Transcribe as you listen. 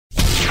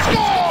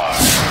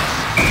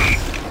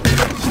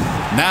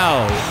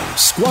Now,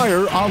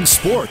 Squire on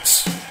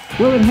Sports.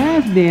 Well, it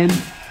has been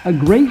a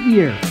great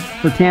year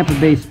for Tampa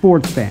Bay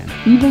sports fans,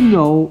 even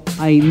though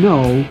I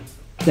know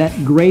that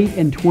great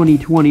and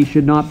 2020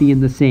 should not be in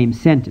the same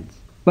sentence.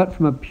 But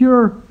from a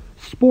pure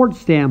sports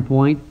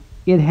standpoint,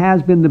 it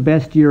has been the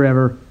best year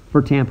ever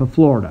for Tampa,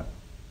 Florida.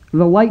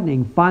 The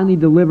Lightning finally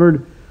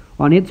delivered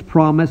on its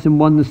promise and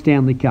won the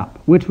Stanley Cup,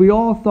 which we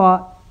all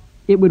thought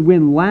it would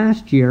win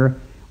last year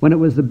when it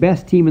was the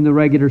best team in the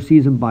regular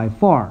season by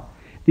far.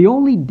 The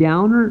only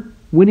downer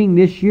winning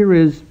this year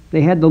is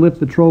they had to lift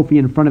the trophy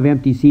in front of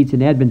empty seats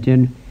in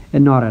Edmonton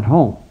and not at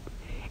home.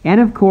 And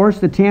of course,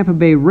 the Tampa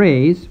Bay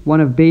Rays, one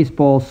of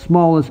baseball's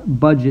smallest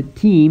budget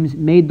teams,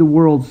 made the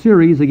World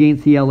Series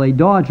against the LA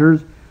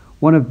Dodgers,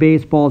 one of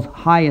baseball's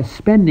highest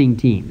spending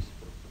teams.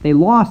 They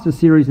lost the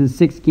series in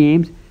 6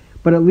 games,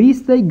 but at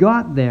least they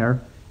got there,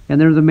 and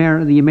they're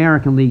the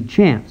American League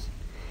champs.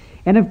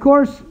 And of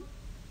course,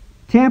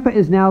 Tampa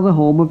is now the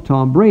home of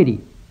Tom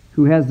Brady,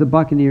 who has the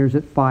Buccaneers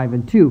at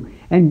 5-2.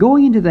 And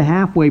going into the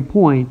halfway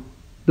point,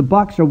 the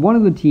Bucs are one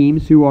of the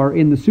teams who are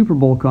in the Super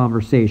Bowl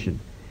conversation.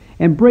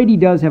 And Brady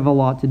does have a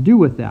lot to do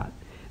with that.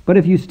 But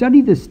if you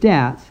study the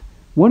stats,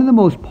 one of the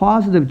most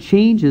positive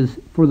changes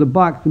for the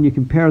Bucs when you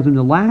compare them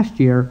to last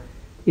year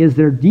is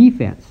their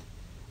defense.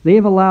 They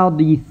have allowed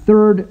the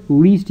 3rd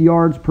least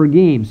yards per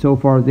game so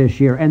far this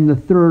year and the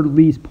 3rd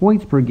least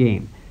points per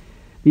game.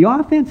 The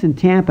offense in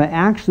Tampa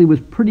actually was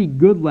pretty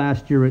good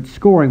last year at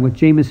scoring with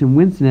Jameis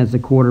Winston as the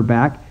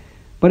quarterback,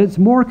 but it's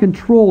more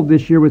controlled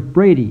this year with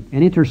Brady,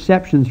 and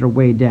interceptions are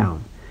way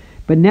down.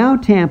 But now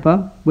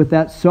Tampa, with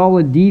that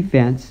solid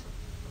defense,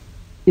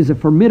 is a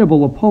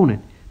formidable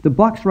opponent. The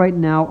Bucs right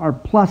now are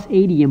plus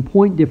 80 in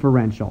point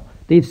differential.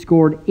 They've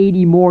scored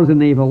 80 more than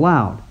they've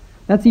allowed.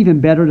 That's even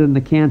better than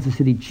the Kansas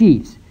City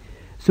Chiefs.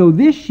 So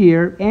this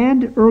year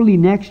and early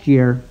next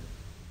year,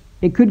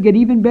 it could get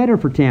even better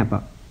for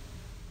Tampa.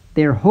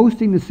 They're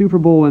hosting the Super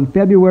Bowl in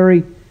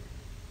February,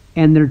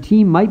 and their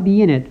team might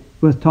be in it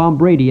with Tom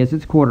Brady as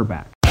its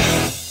quarterback.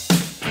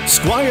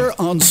 Squire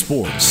on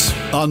Sports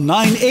on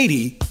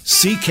 980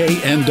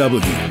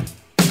 CKNW.